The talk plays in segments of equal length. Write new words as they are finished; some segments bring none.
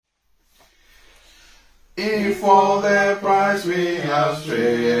If for the price we have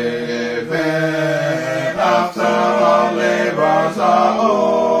striven, after our labors are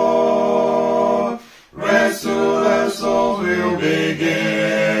o'er, rest to the souls will be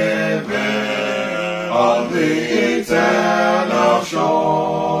given on the eternal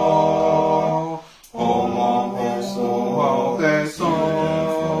shore. Home of the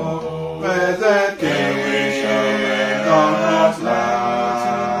soul, where the King we shall reign on God's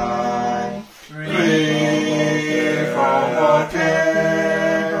land, free from all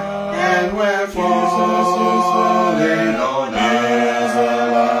care, and where falling on earth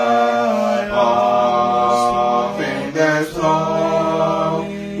alive, Offin the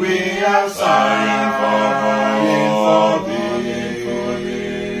storm, we have signed for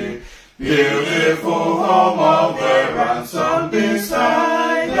thee, beautiful home of the ransom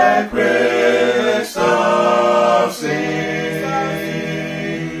beside the crest of sin.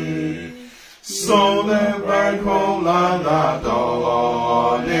 So the bright home land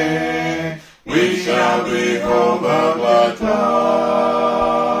adorning, we shall recover the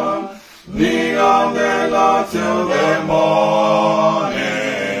cloud, lean on the Lord till the morning,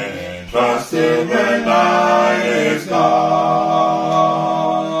 trusting the night is gone.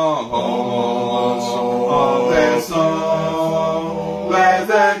 Home of the soul, where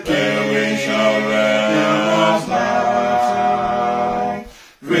the King we shall reign on land,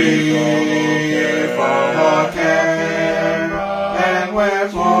 free from all care, and where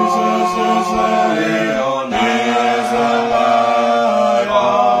falling on earth alive,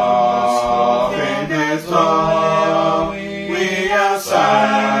 Offin the storm, we are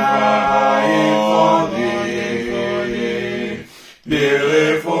sighing for thee,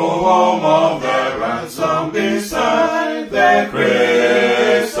 beautiful home of the ransom beside the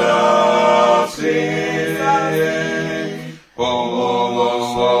crest of sin.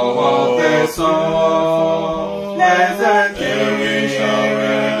 Home of the soul, let the King we shall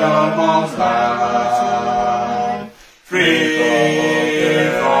reign amongst land, free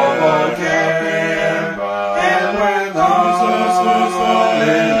from all care, and when Jesus is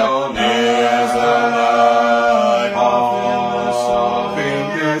falling on earth alive,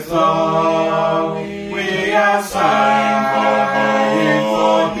 Offin the storm, we are sighing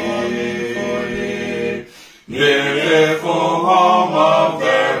for thee, beautiful home of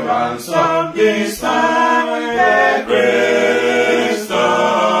the ransom beside the crest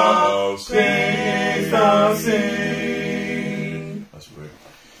of sin. Let's pray.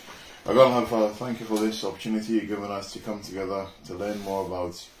 Our God and Heavenly Father, thank you for this opportunity you've given us to come together to learn more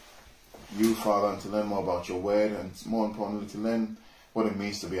about you, Father, and to learn more about your word, and more importantly, to learn what it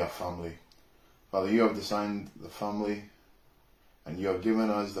means to be a family. Father, you have designed the family, and you have given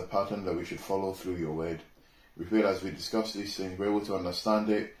us the pattern that we should follow through your word. We pray that as we discuss these things, we're able to understand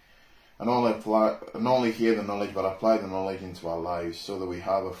it, and not only hear the knowledge, but apply the knowledge into our lives, so that we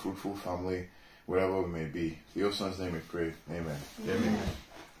have a fruitful family wherever we may be. In your Son's name we pray. Amen. Amen.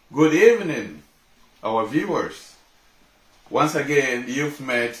 Good evening, our viewers. Once again, you've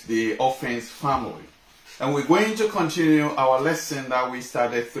met the Offin's family, and we're going to continue our lesson that we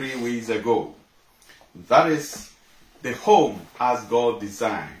started 3 weeks ago. That is the home as God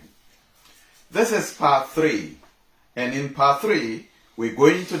designed. This is part 3, and in part 3, we're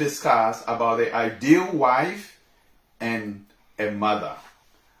going to discuss about the ideal wife and a mother.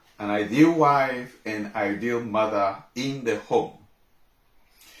 An ideal wife and ideal mother in the home.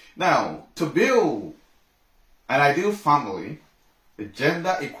 Now, to build an ideal family, the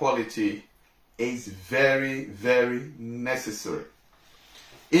gender equality is very, very necessary.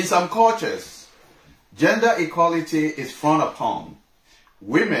 In some cultures, gender equality is frowned upon.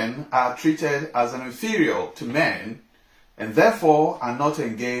 Women are treated as an inferior to men, and therefore are not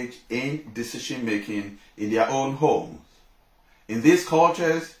engaged in decision making in their own homes. In these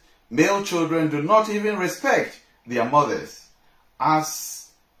cultures, male children do not even respect their mothers, as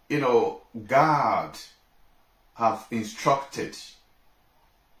God have instructed.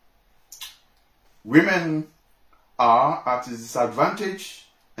 Women are at a disadvantage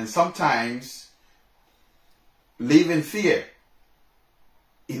and sometimes live in fear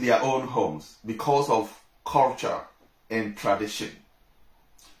in their own homes because of culture and tradition.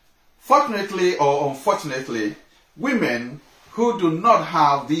 Fortunately or unfortunately, women who do not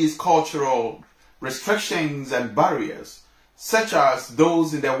have these cultural restrictions and barriers, such as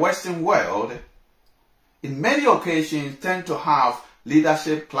those in the Western world, in many occasions tend to have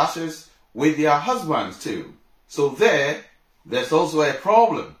leadership clashes with their husbands too. So there's also a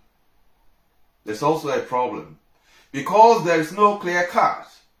problem. There's also a problem. Because there is no clear cut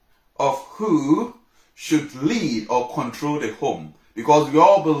of who should lead or control the home. Because we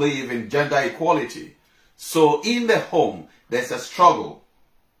all believe in gender equality. So in the home, there's a struggle.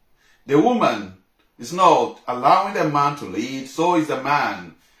 The woman is not allowing the man to lead, so is the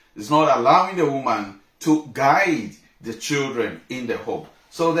man is not allowing the woman to guide the children in the home.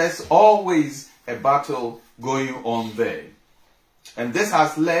 So there's always a battle going on there. And this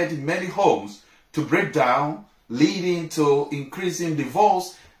has led many homes to break down, leading to increasing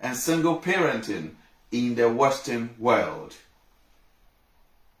divorce and single parenting in the Western world.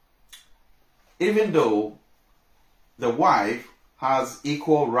 Even though the wife has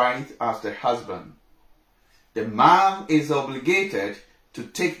equal right as the husband, the man is obligated to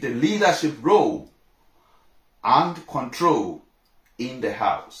take the leadership role and control in the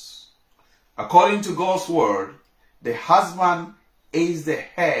house. According to God's word, the husband is the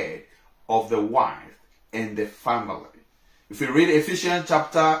head of the wife and the family. If you read Ephesians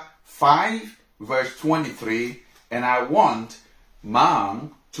chapter 5 verse 23, and I want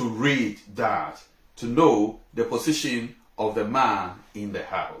mom to read that to know the position of the man in the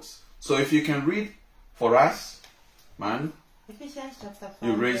house. So if you can read for us, man. Ephesians chapter 5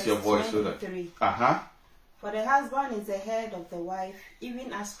 you raise your voice so that. For the husband is the head of the wife,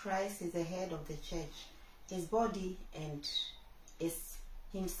 even as Christ is the head of the church, his body, and is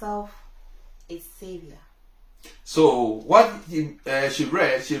himself its savior. So what she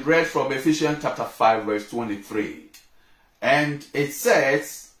read from Ephesians chapter 5 verse 23. And it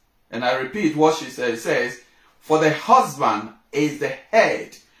says, and I repeat what she says, it says, for the husband is the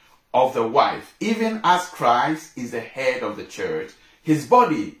head of the wife, even as Christ is the head of the church, his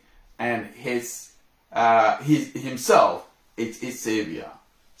body, and himself is its savior.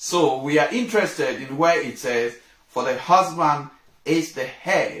 So we are interested in where it says, for the husband is the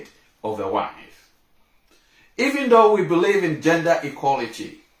head of the wife. Even though we believe in gender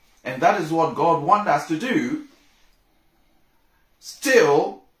equality, and that is what God wants us to do,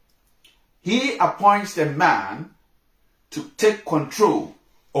 still, he appoints the man to take control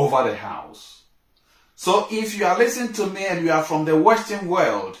over the house. So if you are listening to me and you are from the Western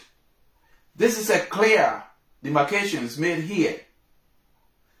world, this is a clear demarcations made here.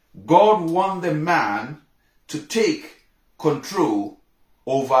 God wants the man to take control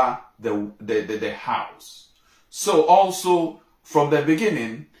over the house. So also from the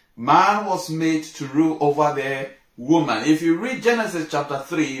beginning, man was made to rule over the woman. If you read Genesis chapter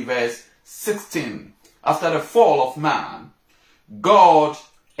 3 verse 16, after the fall of man, God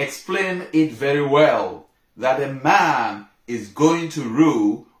explained it very well that a man is going to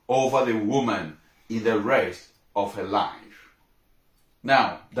rule over the woman in the rest of her life.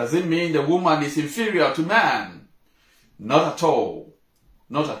 Now, does it mean the woman is inferior to man? Not at all.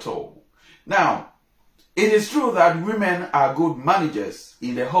 Not at all. Now, it is true that women are good managers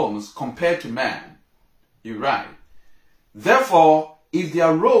in their homes compared to men. You're right. Therefore, if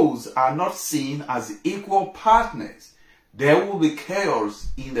their roles are not seen as equal partners, there will be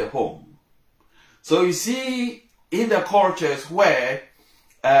chaos in the home. So you see, in the cultures where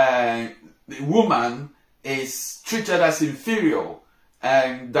the woman is treated as inferior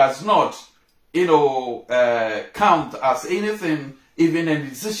and does not, count as anything, even in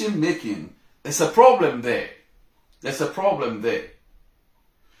decision making, there's a problem there. There's a problem there.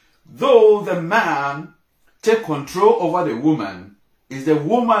 Though the man take control over the woman, it's the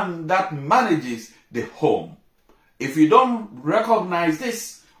woman that manages the home. If you don't recognize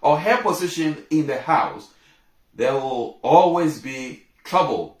this or her position in the house, there will always be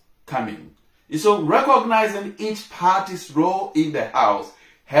trouble coming. So recognizing each party's role in the house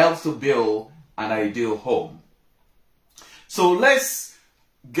helps to build an ideal home. So let's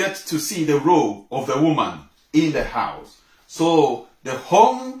get to see the role of the woman in the house. So the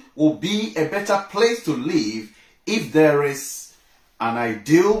home will be a better place to live if there is an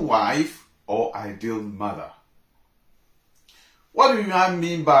ideal wife or ideal mother. What do I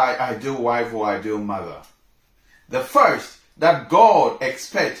mean by ideal wife or ideal mother? The first that God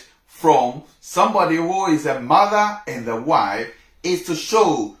expects from somebody who is a mother and the wife is to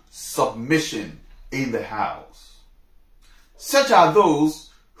show submission in the house. Such are those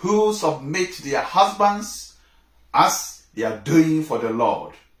who submit their husbands as they are doing for the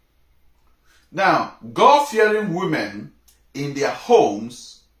Lord. Now, God-fearing women in their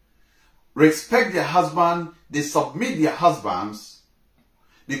homes respect their husband, they submit their husbands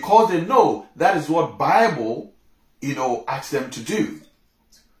because they know that is what Bible, asks them to do.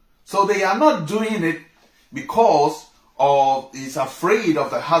 So they are not doing it because is afraid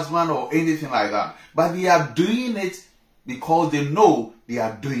of the husband or anything like that, but they are doing it because they know they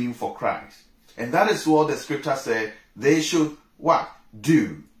are doing for Christ. And that is what the scripture said they should what?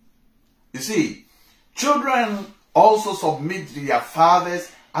 Do. You see, children also submit to their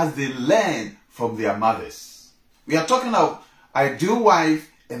fathers as they learn from their mothers. We are talking of ideal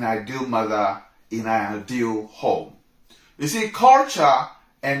wife and ideal mother in an ideal home. You see, culture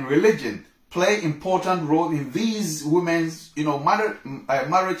and religion play important role in these women's,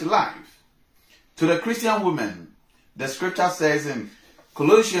 marriage life. To the Christian woman, the scripture says in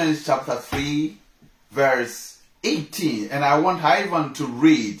Colossians chapter 3, verse 18, and I want Ivan to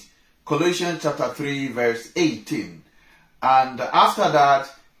read Colossians chapter 3, verse 18. And after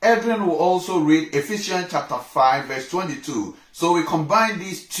that, Edwin will also read Ephesians chapter 5, verse 22. So we combine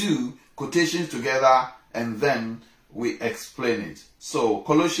these two quotations together and then we explain it. So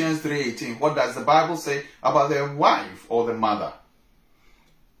Colossians 3:18, what does the Bible say about the wife or the mother?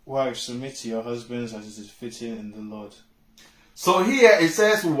 Wives, submit to your husbands as it is fitting in the Lord. So here it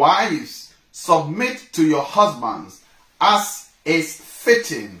says, wives, submit to your husbands as is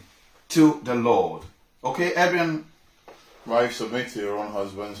fitting to the Lord. Okay, Edwin? Wives, submit to your own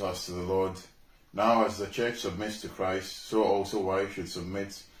husbands as to the Lord. Now as the church submits to Christ, so also wives should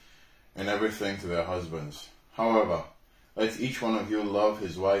submit in everything to their husbands. However, let each one of you love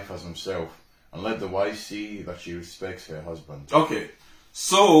his wife as himself, and let the wife see that she respects her husband. Okay,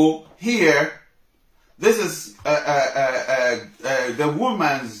 so here, this is the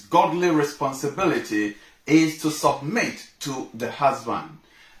woman's godly responsibility is to submit to the husband.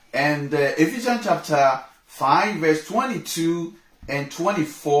 And Ephesians chapter 5, verse 22 and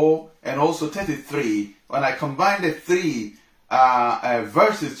 24 and also 33, when I combine the three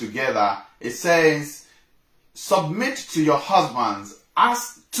verses together, it says, submit to your husbands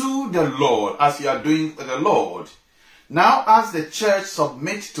as to the Lord, as you are doing for the Lord. Now as the church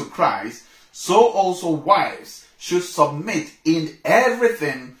submits to Christ, so also wives should submit in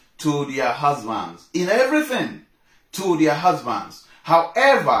everything to their husbands. In everything to their husbands.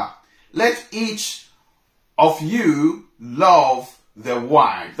 However, let each of you love the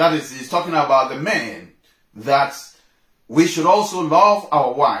wife. That is, he's talking about the men, that we should also love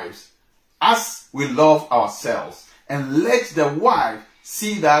our wives as we love ourselves. And let the wife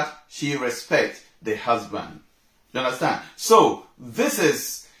see that she respects the husband. You understand? So, this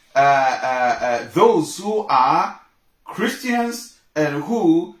is those who are Christians and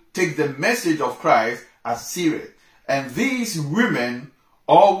who take the message of Christ as serious. And these women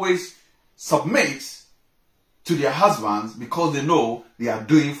always submit to their husbands because they know they are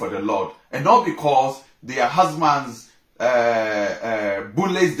doing for the Lord. And not because their husbands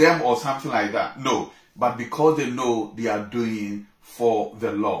bullies them or something like that. No. But because they know they are doing for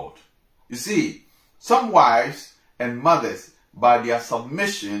the Lord. You see, some wives and mothers, by their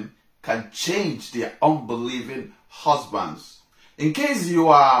submission, can change their unbelieving husbands. In case you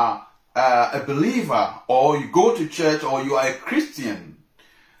are a believer, or you go to church, or you are a Christian,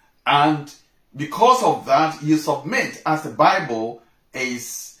 and because of that, you submit as the Bible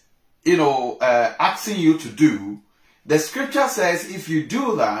is, asking you to do, the scripture says if you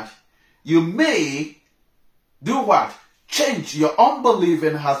do that, you may do what? Change your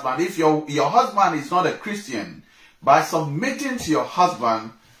unbelieving husband. If your husband is not a Christian, by submitting to your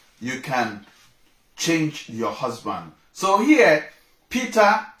husband, you can change your husband. So here,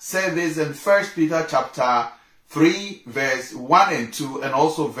 Peter said this in 1 Peter chapter 3, verse 1 and 2, and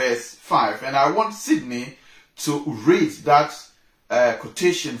also verse 5. And I want Sydney to read that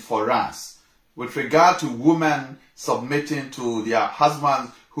quotation for us with regard to women submitting to their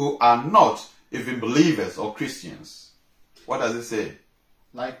husbands who are not even believers or Christians. What does it say?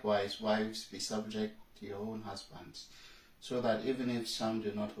 Likewise, wives, be subject to your own husbands, so that even if some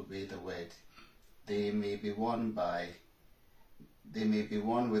do not obey the word, they may be won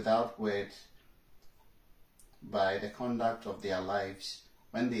without word by the conduct of their lives,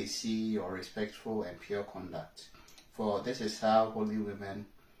 when they see your respectful and pure conduct. For this is how holy women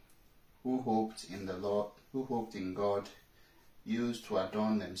who hoped in the Lord, who hoped in God, used to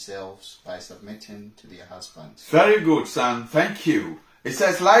adorn themselves by submitting to their husbands. Very good, son. Thank you. It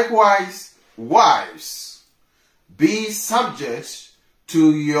says, likewise, wives, be subject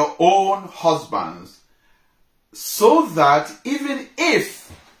to your own husbands, so that even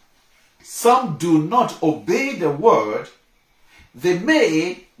if some do not obey the word, they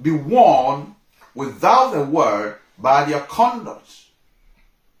may be won without the word by their conduct.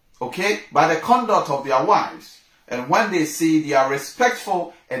 Okay? By the conduct of their wives. And when they see they are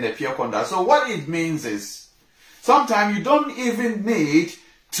respectful and the pure conduct. So what it means is, sometimes you don't even need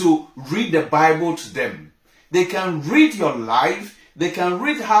to read the Bible to them. They can read your life. They can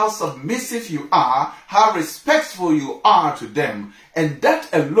read how submissive you are, how respectful you are to them. And that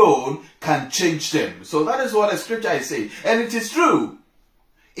alone can change them. So that is what the scripture is saying. And it is true.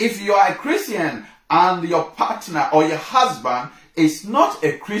 If you are a Christian and your partner or your husband is not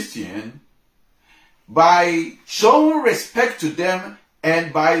a Christian, by showing respect to them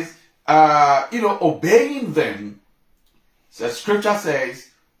and by, obeying them, the scripture says,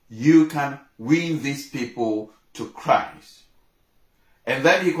 you can win these people to Christ. And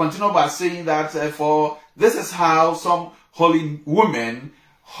then he continued by saying that, for this is how some holy women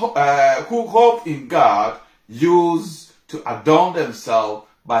who hope in God use to adorn themselves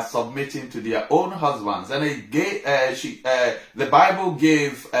by submitting to their own husbands. And the Bible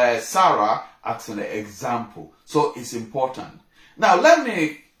gave Sarah as an example. So it's important. Now let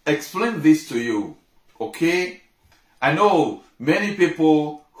me explain this to you, okay? I know many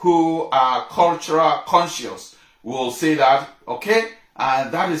people who are cultural conscious will say that, okay,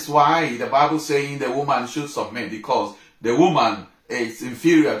 and that is why the Bible is saying the woman should submit, because the woman is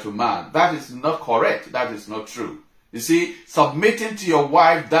inferior to man. That is not correct. That is not true. You see, submitting to your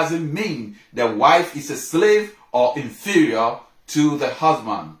wife doesn't mean the wife is a slave or inferior to the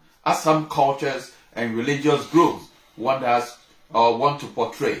husband, as some cultures and religious groups want to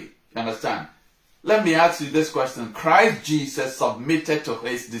portray. You understand? Let me ask you this question. Christ Jesus submitted to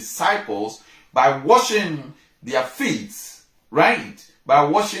his disciples by washing their feet, right? By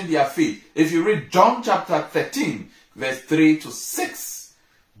washing their feet. If you read John chapter 13, verse 3 to 6,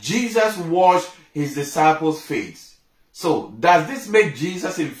 Jesus washed his disciples' feet. So, does this make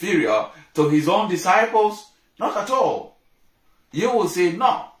Jesus inferior to his own disciples? Not at all. You will say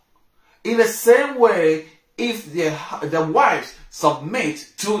no. In the same way, if the wives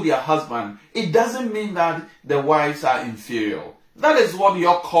submit to their husband, it doesn't mean that the wives are inferior. That is what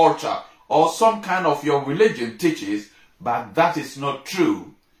your culture or some kind of your religion teaches, but that is not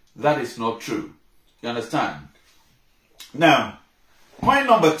true. That is not true. You understand? Now, point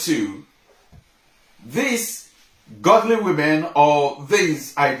number 2, these godly women or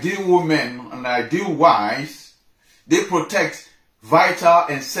these ideal women and ideal wives, they protect vital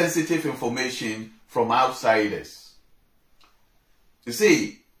and sensitive information from outsiders. You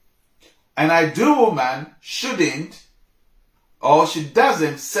see, an ideal woman shouldn't or she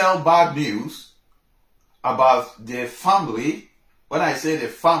doesn't sell bad news about their family. When I say the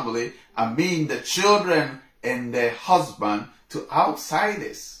family, I mean the children and their husband to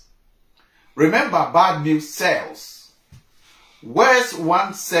outsiders. Remember, bad news sells. Words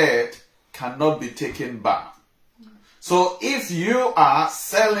once said cannot be taken back. So if you are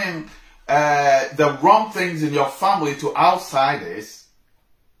selling the wrong things in your family to outsiders,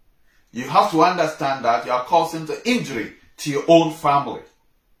 you have to understand that you are causing the injury to your own family.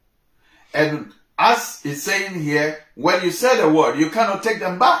 And as it's saying here, when you say the word, you cannot take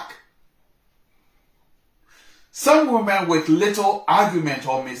them back. Some women with little argument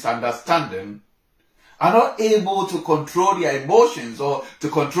or misunderstanding are not able to control their emotions or to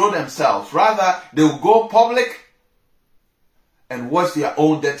control themselves. Rather, they will go public and wash their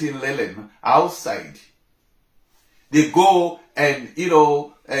own dirty linen outside. They go and,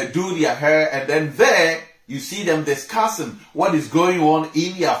 do their hair, and then there you see them discussing what is going on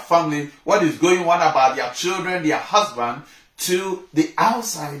in their family, what is going on about their children, their husband, to the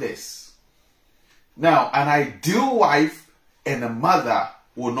outsiders. Now, an ideal wife and a mother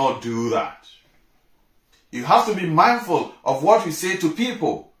will not do that. You have to be mindful of what you say to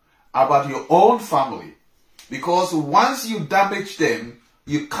people about your own family, because once you damage them,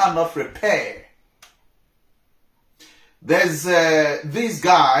 you cannot repair. There's this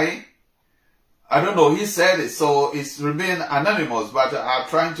guy, I don't know, he said it, so it's remain anonymous, but I'm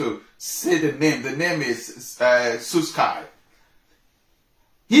trying to say the name. The name is Suskai.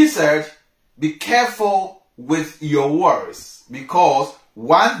 He said, be careful with your words, because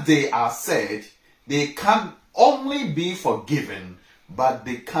once they are said, they can only be forgiven, but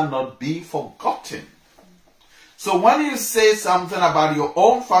they cannot be forgotten. So when you say something about your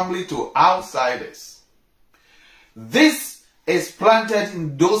own family to outsiders, this is planted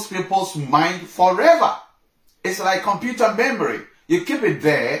in those people's mind forever. It's like computer memory. You keep it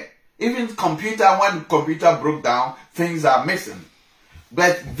there. Even computer, when computer broke down, things are missing.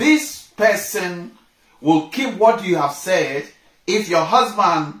 But this person will keep what you have said. If your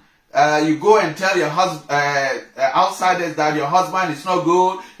husband, you go and tell your outsiders that your husband is not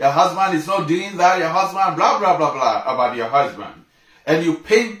good, your husband is not doing that, your husband blah blah blah blah about your husband, and you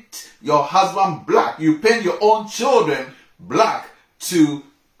paint your husband black, you paint your own children black to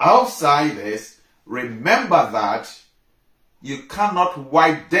outsiders, remember that you cannot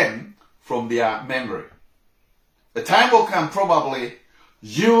wipe them from their memory. The time will come, probably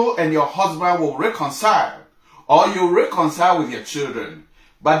you and your husband will reconcile, or you reconcile with your children,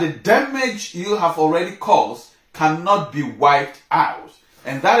 but the damage you have already caused cannot be wiped out.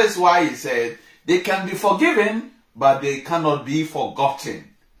 And that is why he said they can be forgiven, but they cannot be forgotten.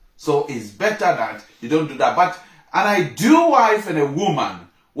 So it's better that you don't do that. But an ideal wife and a woman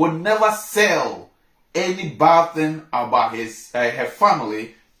would never sell any bad thing about her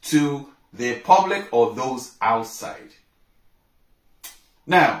family to the public or those outside.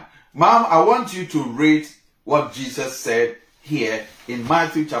 Now, Mom, I want you to read what Jesus said here in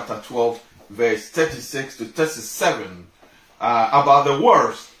Matthew chapter 12, verse 36 to 37, about the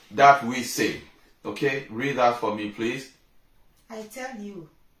words that we say. Okay, read that for me, please. I tell you,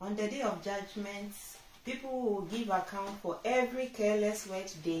 on the day of judgment, people will give account for every careless word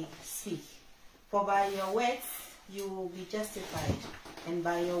they speak. For by your words you will be justified, and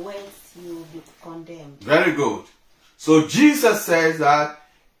by your words you will be condemned. Very good. So Jesus says that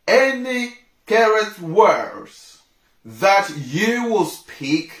any careless words that you will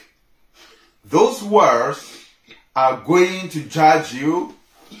speak, those words are going to judge you.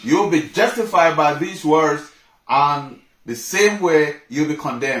 You'll be justified by these words, and the same way you'll be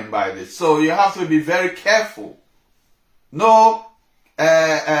condemned by this. So you have to be very careful. No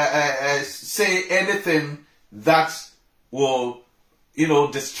say anything that will,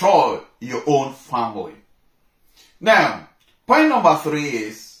 destroy your own family. Now, point number 3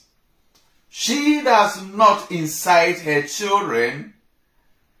 is, she does not incite her children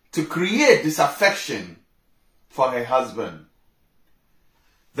to create disaffection for her husband.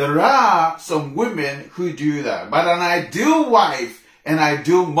 There are some women who do that, but an ideal wife and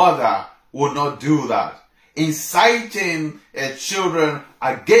ideal mother will not do that, inciting her children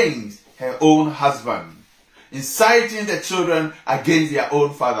against her own husband, inciting the children against their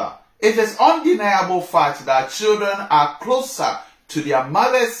own father. It is undeniable fact that children are closer to their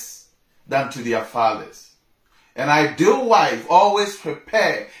mothers than to their fathers. An ideal wife always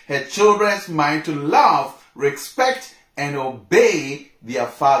prepares her children's mind to love, respect, and obey their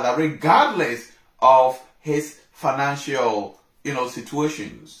father, regardless of his financial,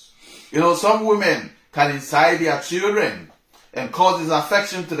 situations. Some women can incite their children and cause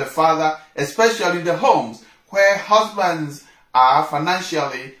disaffection to the father, especially in the homes where husbands are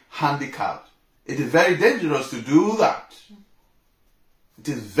financially handicapped. It is very dangerous to do that. It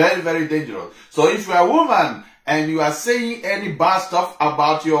is very, very dangerous. So if you are a woman and you are saying any bad stuff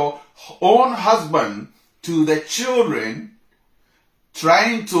about your own husband to the children,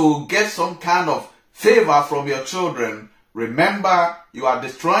 trying to get some kind of favor from your children, remember you are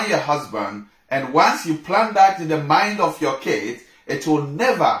destroying your husband, and once you plant that in the mind of your kids, it will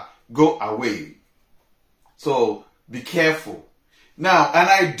never go away. So be careful. Now, an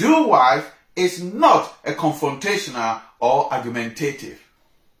ideal wife is not a confrontational or argumentative.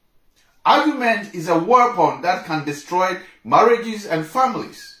 Argument is a weapon that can destroy marriages and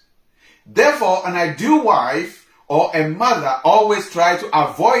families. Therefore, an ideal wife or a mother always try to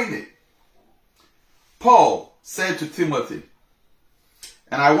avoid it. Paul said to Timothy,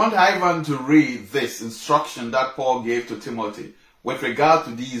 and I want Ivan to read this instruction that Paul gave to Timothy with regard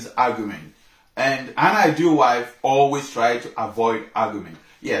to these arguments. And an ideal wife always try to avoid argument.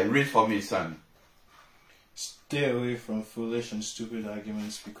 Yeah, read for me, son. Stay away from foolish and stupid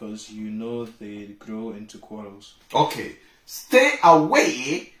arguments, because you know they grow into quarrels. Okay, stay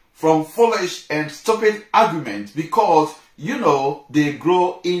away from foolish and stupid arguments, because you know they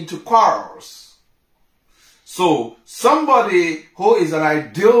grow into quarrels. So somebody who is an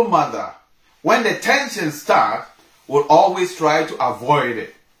ideal mother, when the tension starts, will always try to avoid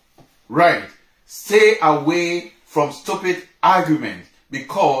it. Right? Stay away from stupid arguments,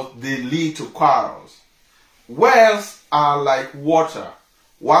 because they lead to quarrels. Wells are like water.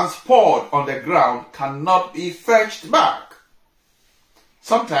 Once poured on the ground, cannot be fetched back.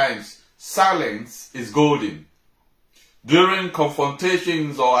 Sometimes silence is golden. During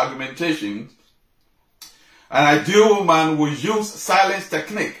confrontations or argumentations, an ideal woman will use silence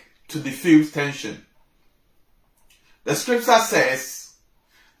technique to diffuse tension. The scripture says,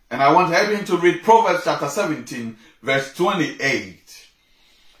 and I want everyone to read Proverbs chapter 17, verse 28.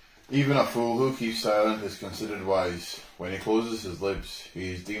 Even a fool who keeps silent is considered wise. When he closes his lips,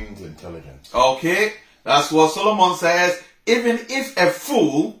 he is deemed intelligent. Okay, that's what Solomon says. Even if a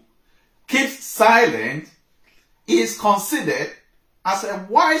fool keeps silent, he is considered as a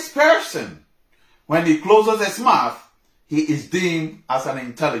wise person. When he closes his mouth, he is deemed as an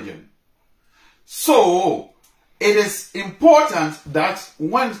intelligent. So, it is important that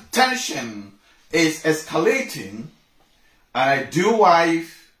when tension is escalating, an ideal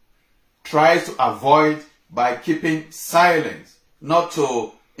wife tries to avoid by keeping silence, not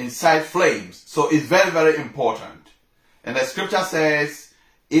to incite flames. So it's very, very important. And the scripture says,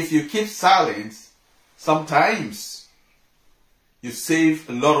 if you keep silence, sometimes you save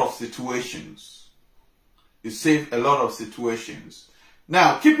a lot of situations. You save a lot of situations.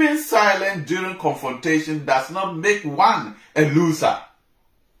 Now, keeping silent during confrontation does not make one a loser.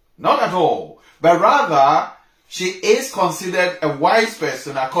 Not at all. But rather, she is considered a wise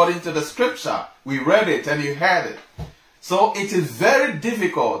person according to the scripture. We read it and you heard it. So it is very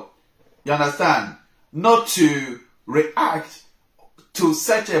difficult, you understand, not to react to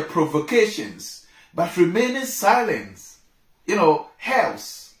such a provocations. But remaining silent,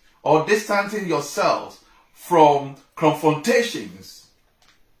 helps, or distancing yourself from confrontations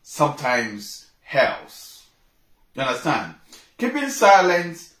sometimes helps. You understand? Keeping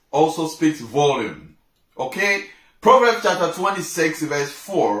silence also speaks volume. Okay? Proverbs chapter 26 verse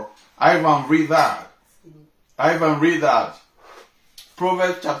 4. Ivan, read that.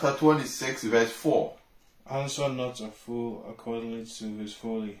 Proverbs chapter 26 verse 4. Answer not a fool accordingly to his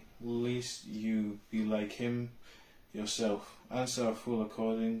folly, lest you be like him yourself. Answer a fool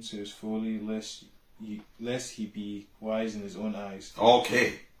according to his folly, lest he be wise in his own eyes.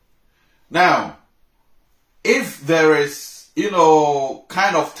 Okay. Now, if there is,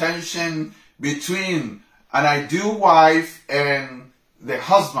 kind of tension between an ideal wife and the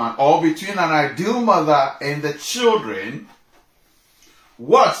husband, or between an ideal mother and the children,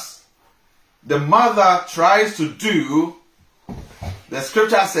 what the mother tries to do, the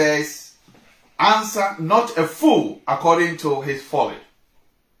scripture says, answer not a fool according to his folly.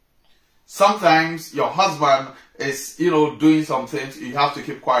 Sometimes your husband is, doing something, you have to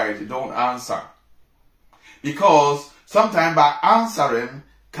keep quiet, you don't answer. Because sometimes by answering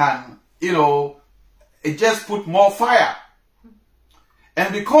can, it just put more fire.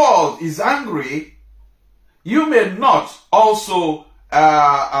 And because he's angry, you may not also,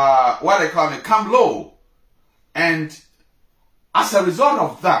 come low. And as a result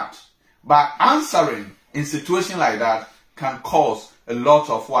of that, by answering in situation like that can cause a lot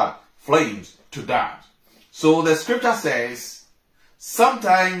of flames to that. So the scripture says,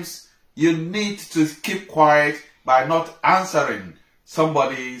 sometimes you need to keep quiet by not answering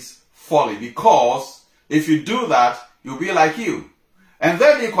somebody's folly, because if you do that, you'll be like you. And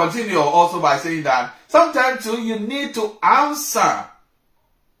then you continue also by saying that sometimes too you need to answer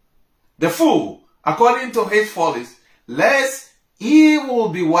the fool according to his follies, lest he will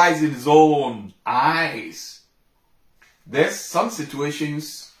be wise in his own eyes. There's some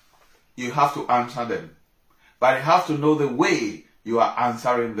situations you have to answer them, but you have to know the way you are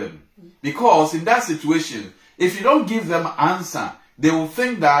answering them. Because in that situation, if you don't give them an answer, they will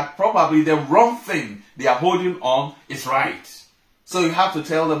think that probably the wrong thing they are holding on is right. So you have to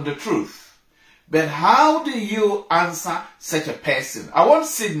tell them the truth. But how do you answer such a person? I want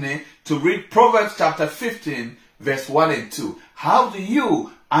Sydney to read Proverbs chapter 15, verse 1 and 2. How do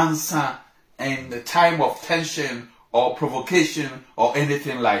you answer in the time of tension or provocation or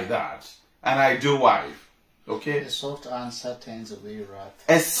anything like that? And I do wife. Okay? A soft answer turns away wrath.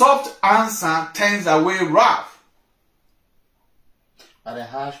 A soft answer turns away wrath. But a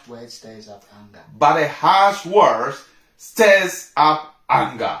harsh word stirs up anger. But a harsh word stirs up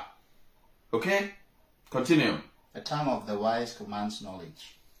anger. Okay? Continue. The tongue of the wise commands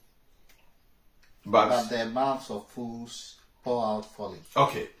knowledge, But the mouths of fools pour out folly.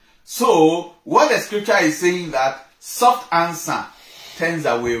 okay. So, what the scripture is saying that soft answer turns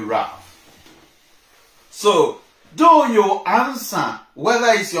away wrath. So, though you answer, whether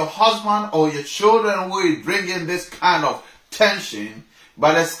it's your husband or your children who is bringing this kind of tension,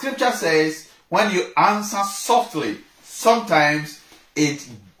 but the scripture says when you answer softly, sometimes it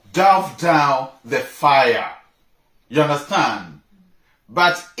dives down the fire. You understand?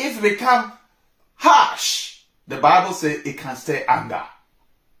 But if it becomes harsh, the Bible says it can stir anger.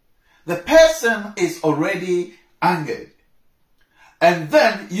 The person is already angered. And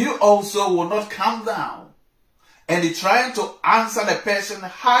then you also will not calm down. And you're trying to answer the person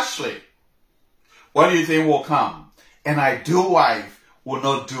harshly. What do you think will come? An ideal wife will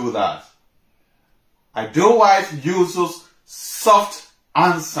not do that. Ideal wife uses soft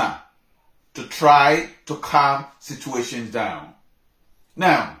answer to try to calm situations down.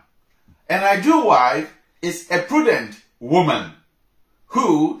 Now, an ideal wife is a prudent woman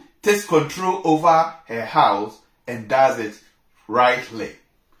who takes control over her house and does it rightly.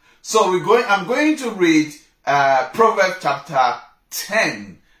 So I'm going to read Proverbs chapter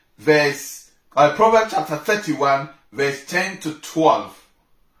 10, Proverbs chapter 31, verse 10 to 12.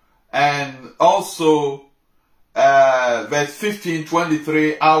 And also verse 15,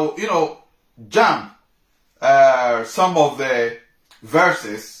 23. I'll, jump some of the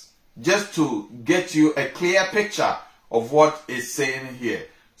verses just to get you a clear picture of what is saying here.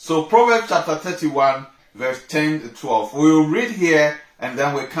 So Proverbs chapter 31, verse 10 to 12. We will read here and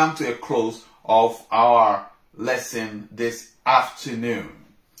then we'll come to a close of our lesson this afternoon.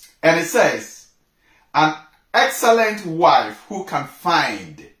 And it says, an excellent wife who can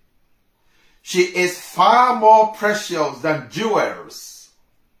find. She is far more precious than jewels.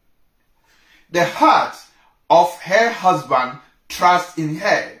 The heart of her husband trusts in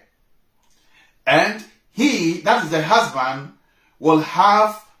her, and he, that is the husband, will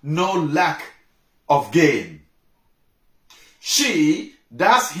have no lack of gain. She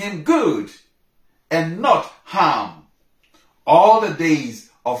does him good and not harm all the days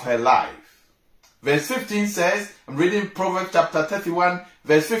of her life. Verse 15 says, I'm reading Proverbs chapter 31,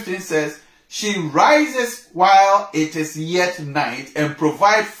 verse 15 says, she rises while it is yet night and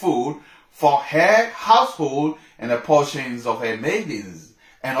provides food for her household and the portions of her maidens.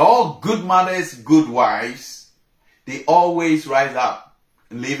 And all good mothers, good wives, they always rise up,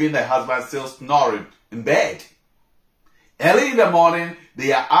 leaving the husband still snoring in bed. Early in the morning,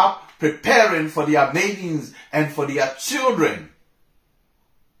 they are up preparing for their maidens and for their children.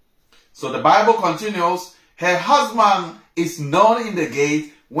 So the Bible continues, her husband is known in the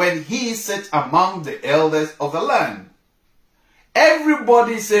gate when he sits among the elders of the land.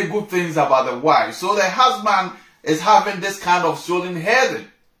 Everybody say good things about the wife. So the husband is having this kind of soul in heaven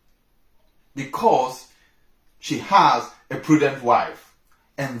because she has a prudent wife.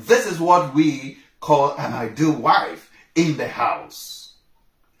 And this is what we call an ideal wife in the house.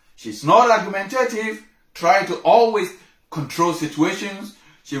 She's not argumentative, try to always control situations.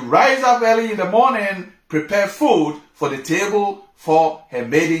 She rises up early in the morning, prepare food for the table for her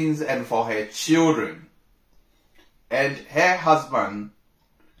maidens and for her children. And her husband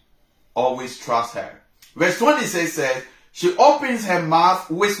always trusts her. Verse 26 says, she opens her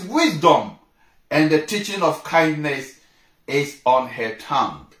mouth with wisdom, and the teaching of kindness is on her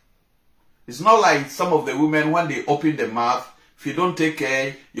tongue. It's not like some of the women, when they open their mouth, if you don't take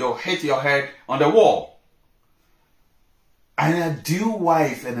care, you'll hit your head on the wall. An ideal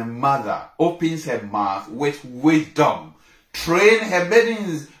wife and a mother opens her mouth with wisdom, train her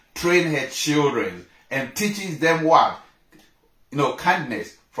maidens, train her children, and teaches them what?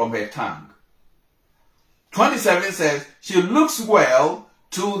 Kindness from her tongue. 27 says, she looks well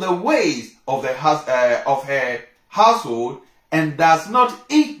to the ways of her household and does not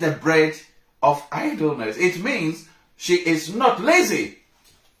eat the bread of idleness. It means she is not lazy.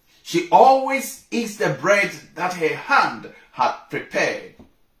 She always eats the bread that her hand had prepared.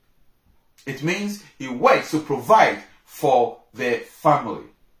 It means he works to provide for the family.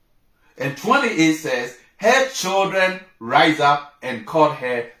 And 28 says, her children rise up and call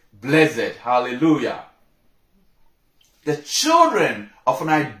her blessed. Hallelujah. The children of an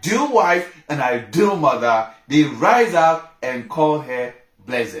ideal wife and ideal mother, they rise up and call her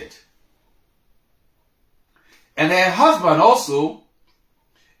blessed. And her husband also,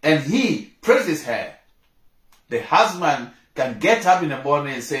 and he praises her. The husband can get up in the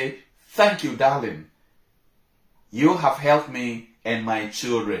morning and say, thank you, darling. You have helped me and my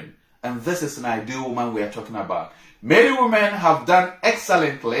children. And this is an ideal woman we are talking about. Many women have done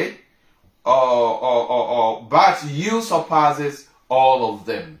excellently, but you surpasses all of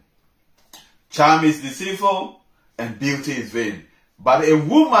them. Charm is deceitful and beauty is vain. But a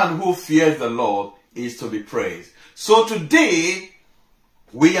woman who fears the Lord is to be praised. So today,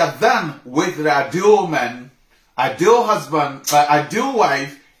 we are done with the ideal man, ideal husband, ideal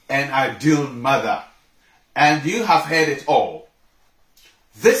wife, and ideal mother. And you have heard it all.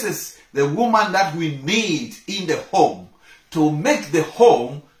 This is the woman that we need in the home to make the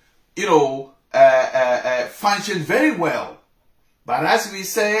home, function very well. But as we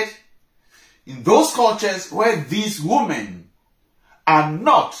said, in those cultures where these women are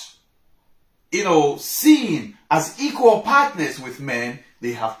not, seen as equal partners with men,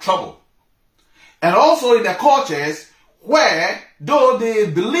 they have trouble. And also in the cultures where, though they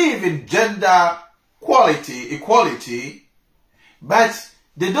believe in gender equality, but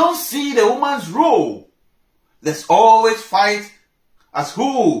they don't see the woman's role. There's always fight as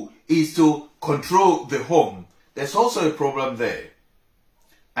who is to control the home. There's also a problem there.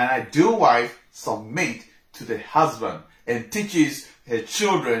 An ideal wife submit to the husband and teaches her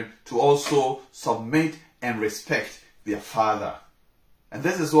children to also submit and respect their father. And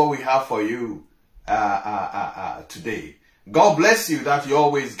this is what we have for you today. God bless you that you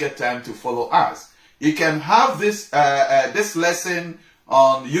always get time to follow us. You can have this this lesson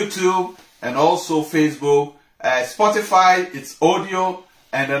on YouTube and also Facebook, Spotify, it's audio,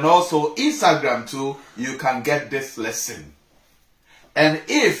 and then also Instagram too. You can get this lesson. And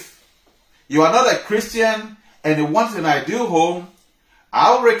if you are not a Christian and you want an ideal home,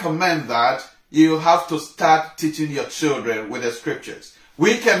 I'll recommend that you have to start teaching your children with the scriptures.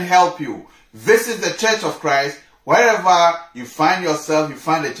 We can help you. Visit the Church of Christ. Wherever you find yourself, you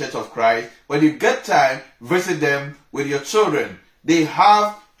find the Church of Christ. When you get time, visit them with your children. They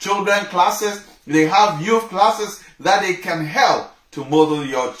have children classes. They have youth classes that they can help to model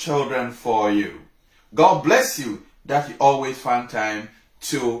your children for you. God bless you that you always find time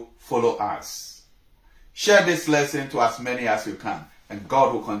to follow us. Share this lesson to as many as you can, and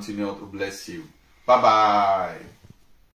God will continue to bless you. Bye-bye.